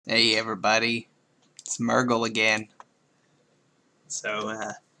Hey everybody, it's Murgle again. So,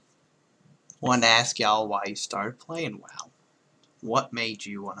 wanted to ask y'all why you started playing WoW. What made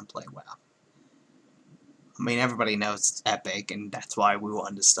you want to play WoW? I mean, everybody knows it's epic, and that's why we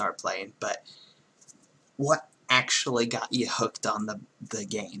wanted to start playing, but what actually got you hooked on the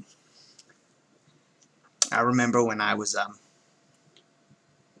game? I remember when I was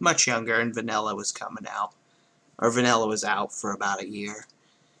much younger and Vanilla was coming out, or Vanilla was out for about a year,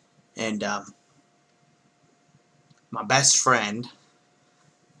 and my best friend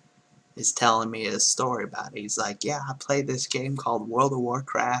is telling me a story about it. He's like, yeah, I played this game called World of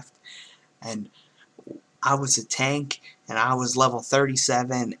Warcraft, and I was a tank, and I was level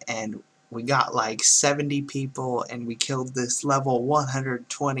 37, and we got like 70 people, and we killed this level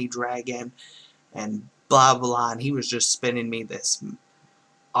 120 dragon, and blah blah, and he was just spinning me this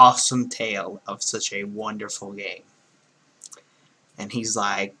awesome tale of such a wonderful game. And he's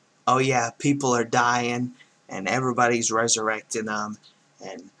like, oh yeah, people are dying, and everybody's resurrecting them,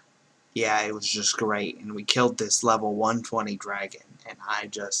 and yeah, it was just great, and we killed this level 120 dragon, and I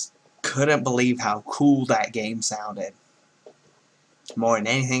just couldn't believe how cool that game sounded. More than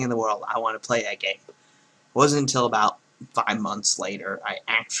anything in the world, I want to play that game. It wasn't until about 5 months later I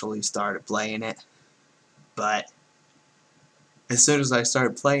actually started playing it, but as soon as I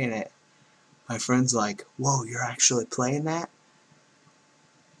started playing it, my friend's like, whoa, you're actually playing that?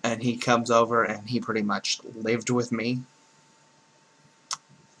 And he comes over and he pretty much lived with me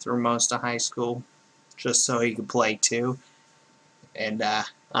through most of high school, just so he could play too. And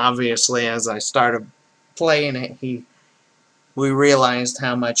obviously, as I started playing it, we realized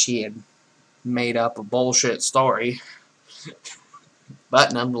how much he had made up a bullshit story.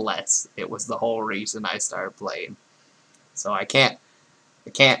 But nonetheless, it was the whole reason I started playing. So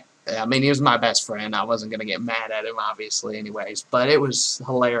I mean, he was my best friend. I wasn't going to get mad at him, obviously, anyways. But it was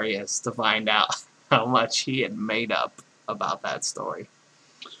hilarious to find out how much he had made up about that story.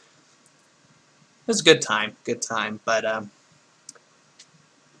 It was a good time, good time. But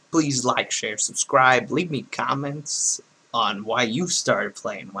please like, share, subscribe. Leave me comments on why you started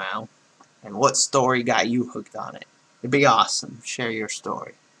playing WoW and what story got you hooked on it. It'd be awesome. Share your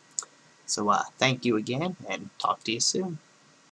story. So thank you again, and talk to you soon.